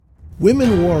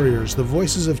Women Warriors, The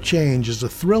Voices of Change is a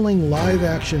thrilling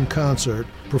live-action concert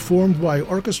performed by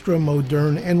Orchestra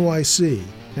Moderne NYC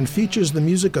and features the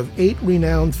music of 8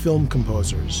 renowned film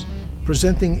composers.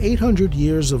 Presenting 800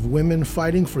 years of women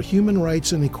fighting for human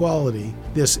rights and equality,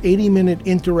 this 80-minute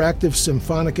interactive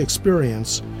symphonic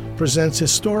experience presents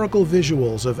historical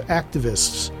visuals of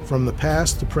activists from the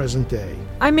past to present day.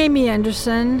 I'm Amy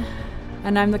Anderson,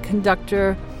 and I'm the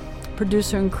conductor,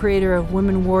 producer, and creator of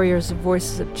Women Warriors, The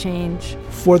Voices of Change.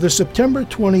 For the September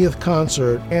 20th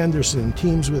concert, Anderson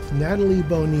teams with Natalie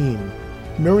Bonin,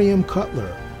 Miriam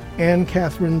Cutler, Anne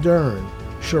Catherine Dern,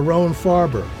 Sharon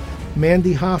Farber,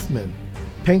 Mandy Hoffman,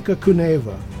 Penka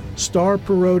Kuneva, Star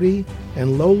Parodi,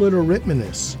 and Lolita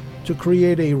Ritmanis to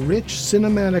create a rich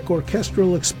cinematic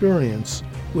orchestral experience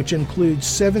which includes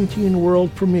 17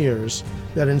 world premieres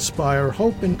that inspire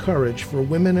hope and courage for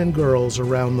women and girls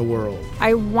around the world.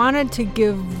 I wanted to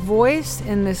give voice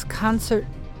in this concert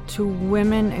to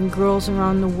women and girls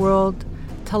around the world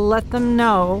to let them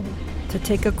know, to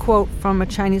take a quote from a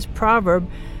Chinese proverb,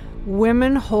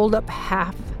 women hold up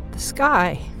half the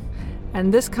sky.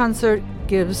 And this concert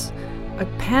gives a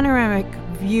panoramic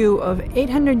view of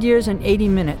 800 years and 80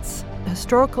 minutes, a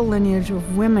historical lineage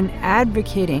of women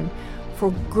advocating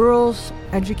for girls'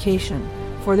 education,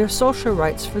 for their social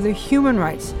rights, for their human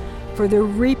rights, for their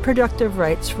reproductive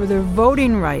rights, for their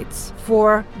voting rights,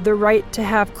 for the right to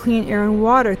have clean air and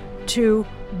water, to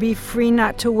be free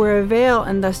not to wear a veil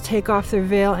and thus take off their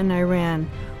veil in Iran,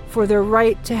 for their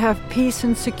right to have peace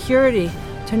and security,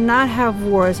 to not have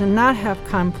wars and not have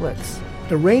conflicts.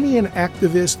 Iranian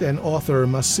activist and author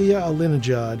Masih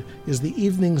Alinejad is the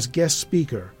evening's guest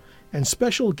speaker, and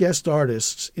special guest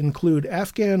artists include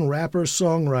Afghan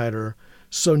rapper-songwriter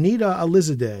Sonita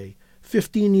Alizadeh,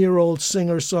 15-year-old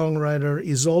singer-songwriter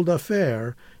Isolde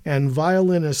Fair, and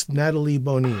violinist Natalie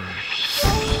Bonin.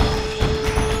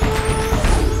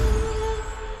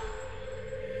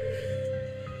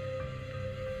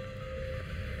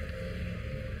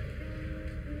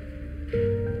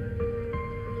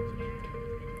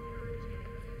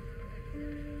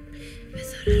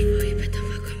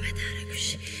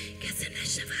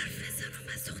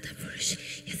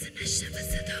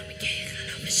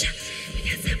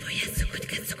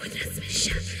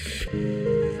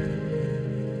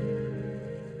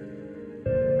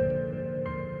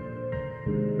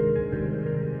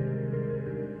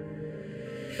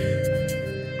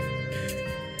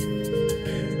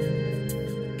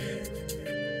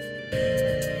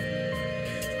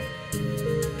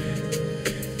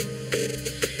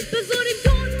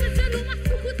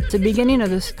 The beginning of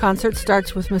this concert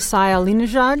starts with Masih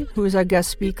Alinejad, who is our guest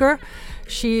speaker.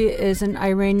 She is an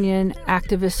Iranian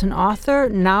activist and author,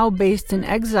 now based in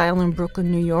exile in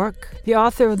Brooklyn, New York. The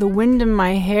author of The Wind in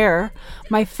My Hair,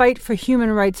 My Fight for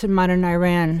Human Rights in Modern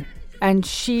Iran. And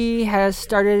she has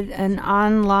started an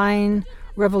online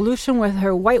revolution with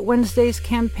her White Wednesdays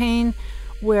campaign,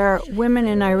 where women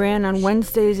in Iran on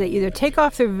Wednesdays, they either take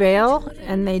off their veil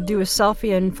and they do a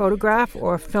selfie and photograph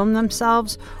or film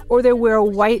themselves, or they wear a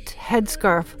white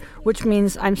headscarf, which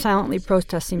means I'm silently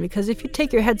protesting. Because if you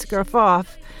take your headscarf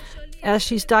off, as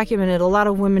she's documented, a lot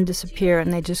of women disappear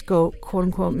and they just go,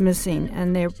 quote-unquote, missing,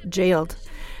 and they're jailed.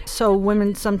 So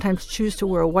women sometimes choose to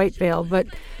wear a white veil, but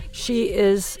she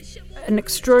is an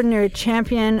extraordinary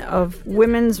champion of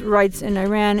women's rights in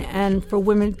Iran and for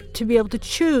women to be able to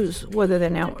choose whether they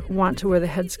now want to wear the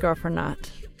headscarf or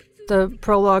not. The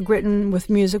prologue, written with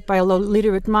music by Lolita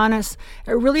Ritmanis,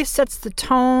 it really sets the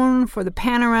tone for the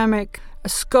panoramic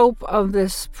scope of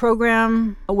this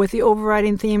program, with the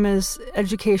overriding theme is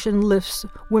education lifts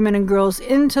women and girls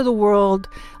into the world,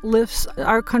 lifts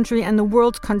our country and the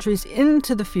world's countries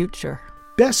into the future.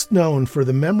 Best known for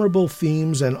the memorable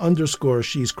themes and underscores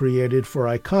she's created for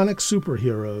iconic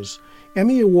superheroes,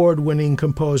 Emmy Award-winning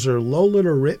composer Lolita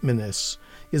Ritmanis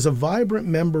is a vibrant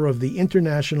member of the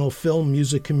international film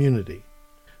music community.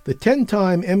 The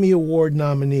 10-time Emmy Award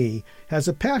nominee has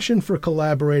a passion for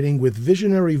collaborating with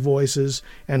visionary voices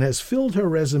and has filled her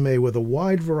resume with a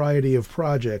wide variety of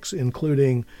projects,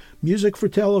 including music for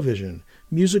television,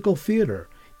 musical theater,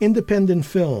 independent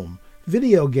film,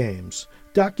 video games,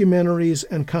 documentaries,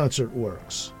 and concert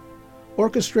works.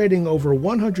 Orchestrating over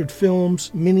 100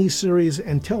 films, miniseries,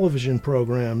 and television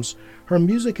programs, her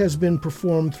music has been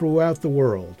performed throughout the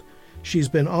world. She's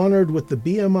been honored with the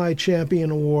BMI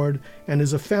Champion Award and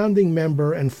is a founding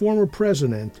member and former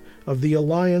president of the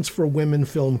Alliance for Women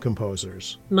Film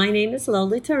Composers. My name is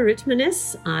Lolita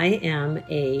Ritmanis. I am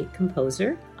a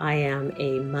composer. I am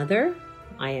a mother.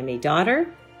 I am a daughter.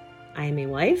 I am a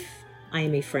wife. I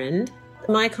am a friend.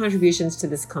 My contributions to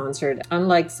this concert,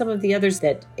 unlike some of the others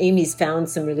that Amy's found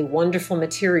some really wonderful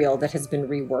material that has been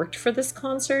reworked for this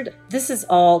concert, this is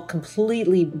all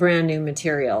completely brand new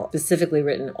material, specifically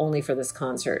written only for this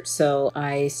concert. So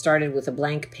I started with a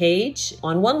blank page.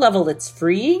 On one level, it's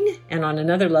freeing, and on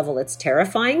another level, it's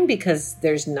terrifying because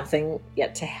there's nothing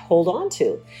yet to hold on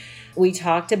to. We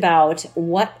talked about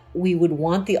what we would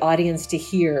want the audience to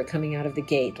hear coming out of the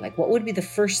gate. Like, what would be the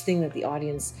first thing that the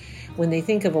audience, when they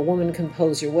think of a woman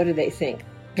composer, what do they think?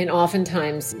 And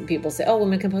oftentimes people say, oh,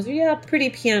 woman composer, yeah, pretty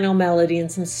piano melody and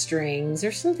some strings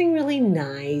or something really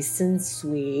nice and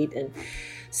sweet. And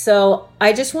so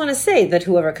I just want to say that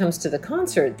whoever comes to the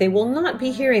concert, they will not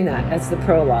be hearing that as the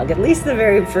prologue, at least the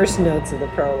very first notes of the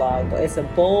prologue. It's a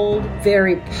bold,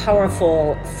 very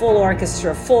powerful, full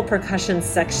orchestra, full percussion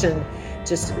section,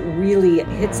 just really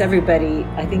hits everybody,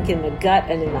 I think, in the gut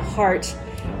and in the heart.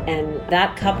 And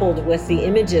that coupled with the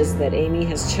images that Amy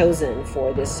has chosen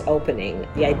for this opening,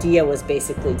 the idea was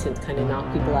basically to kind of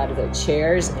knock people out of their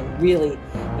chairs and really,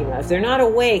 if they're not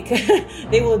awake,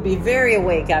 they will be very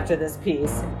awake after this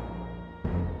piece.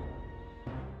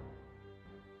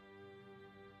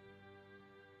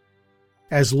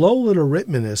 As Lolita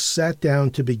Ritmanis sat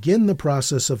down to begin the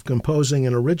process of composing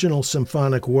an original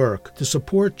symphonic work to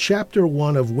support Chapter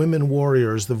 1 of Women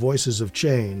Warriors, The Voices of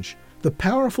Change, the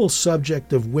powerful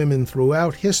subject of women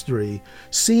throughout history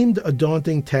seemed a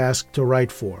daunting task to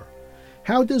write for.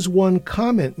 How does one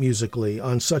comment musically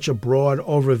on such a broad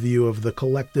overview of the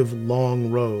collective long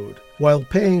road, while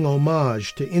paying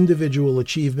homage to individual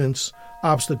achievements,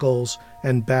 obstacles,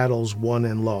 and battles won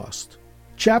and lost?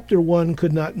 Chapter 1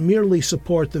 could not merely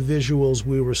support the visuals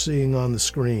we were seeing on the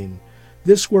screen.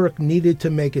 This work needed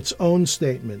to make its own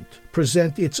statement,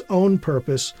 present its own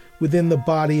purpose within the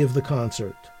body of the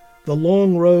concert. The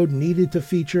long road needed to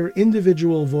feature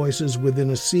individual voices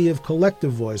within a sea of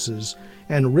collective voices,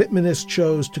 and Ritmanis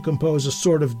chose to compose a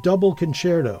sort of double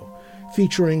concerto,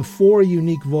 featuring 4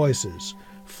 unique voices: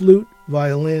 flute,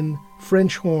 violin,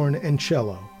 French horn, and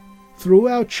cello.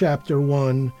 Throughout Chapter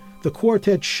 1, the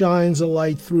quartet shines a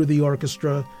light through the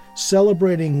orchestra,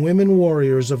 celebrating women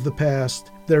warriors of the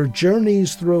past, their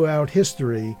journeys throughout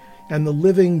history, and the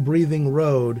living, breathing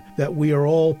road that we are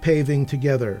all paving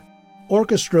together.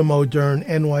 Orchestra Moderne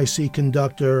NYC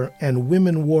conductor and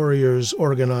Women Warriors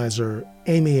organizer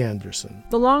Amy Anderson.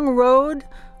 The Long Road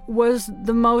was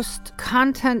the most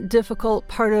content-difficult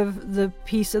part of the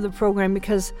piece of the program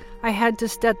because I had to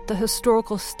set the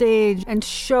historical stage and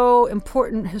show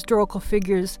important historical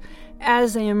figures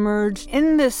as they emerged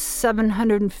in this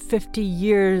 750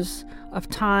 years of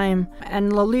time.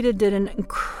 And Lolita did an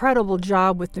incredible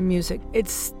job with the music.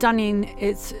 It's stunning,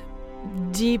 it's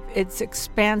deep, it's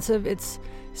expansive, it's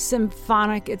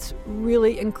symphonic, it's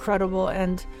really incredible.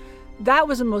 And that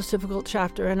was the most difficult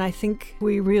chapter, and I think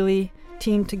we really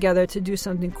teamed together to do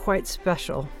something quite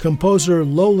special. Composer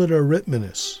Lolita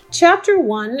Ritmanis. Chapter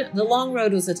 1, The Long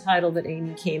Road, was a title that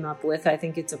Amy came up with. I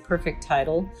think it's a perfect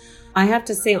title. I have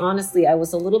to say, honestly, I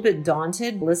was a little bit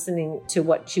daunted listening to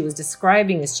what she was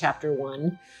describing as Chapter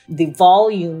 1, the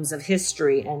volumes of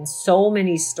history and so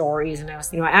many stories. And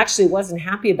I actually wasn't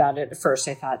happy about it at first.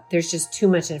 I thought, there's just too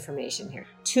much information here.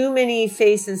 Too many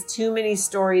faces, too many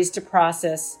stories to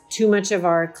process, too much of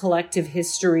our collective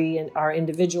history and our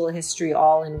individual history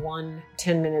all in one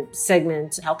 10-minute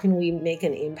segment. How can we make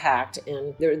an impact?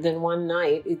 And then one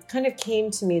night, it kind of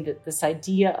came to me that this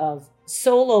idea of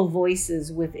solo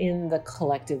voices within the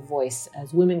collective voice.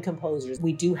 As women composers,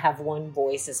 we do have one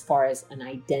voice as far as an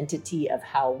identity of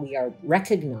how we are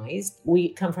recognized. We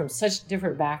come from such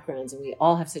different backgrounds and we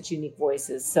all have such unique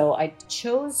voices. So I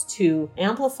chose to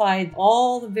amplify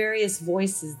all the various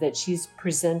voices that she's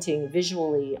presenting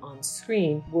visually on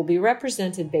screen will be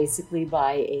represented basically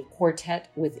by a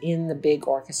quartet within the big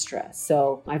orchestra.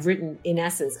 So I've written, in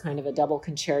essence, kind of a double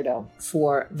concerto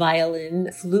for violin,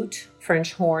 flute,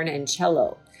 French horn, and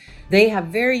cello. They have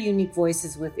very unique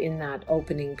voices within that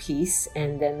opening piece,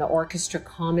 and then the orchestra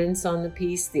comments on the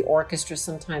piece. The orchestra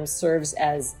sometimes serves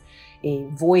as a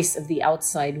voice of the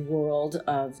outside world,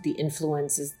 of the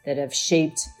influences that have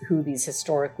shaped who these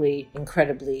historically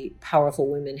incredibly powerful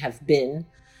women have been,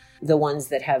 the ones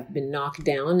that have been knocked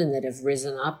down and that have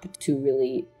risen up to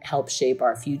really help shape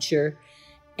our future,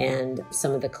 and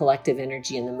some of the collective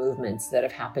energy and the movements that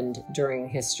have happened during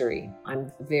history.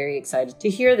 I'm very excited to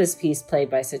hear this piece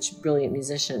played by such brilliant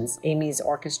musicians. Amy's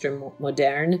Orchestra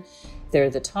Moderne,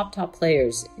 they're the top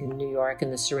players in New York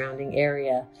and the surrounding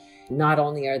area. Not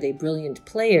only are they brilliant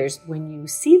players, when you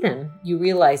see them, you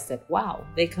realize that, wow,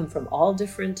 they come from all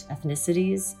different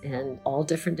ethnicities and all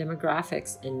different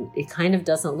demographics. And it kind of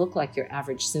doesn't look like your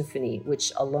average symphony,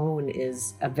 which alone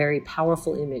is a very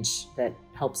powerful image that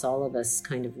helps all of us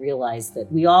kind of realize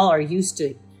that we all are used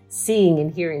to seeing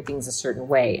and hearing things a certain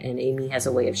way. And Amy has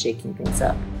a way of shaking things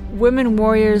up. Women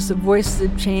Warriors, The Voices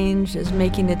of Change is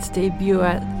making its debut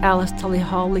at Alice Tully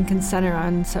Hall Lincoln Center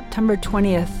on September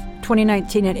 20th.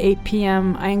 2019 at 8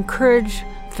 p.m. I encourage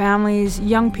families,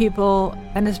 young people,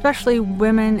 and especially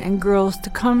women and girls to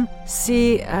come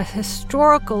see a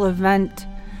historical event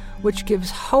which gives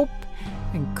hope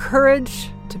and courage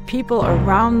to people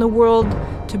around the world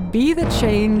to be the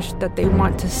change that they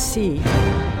want to see.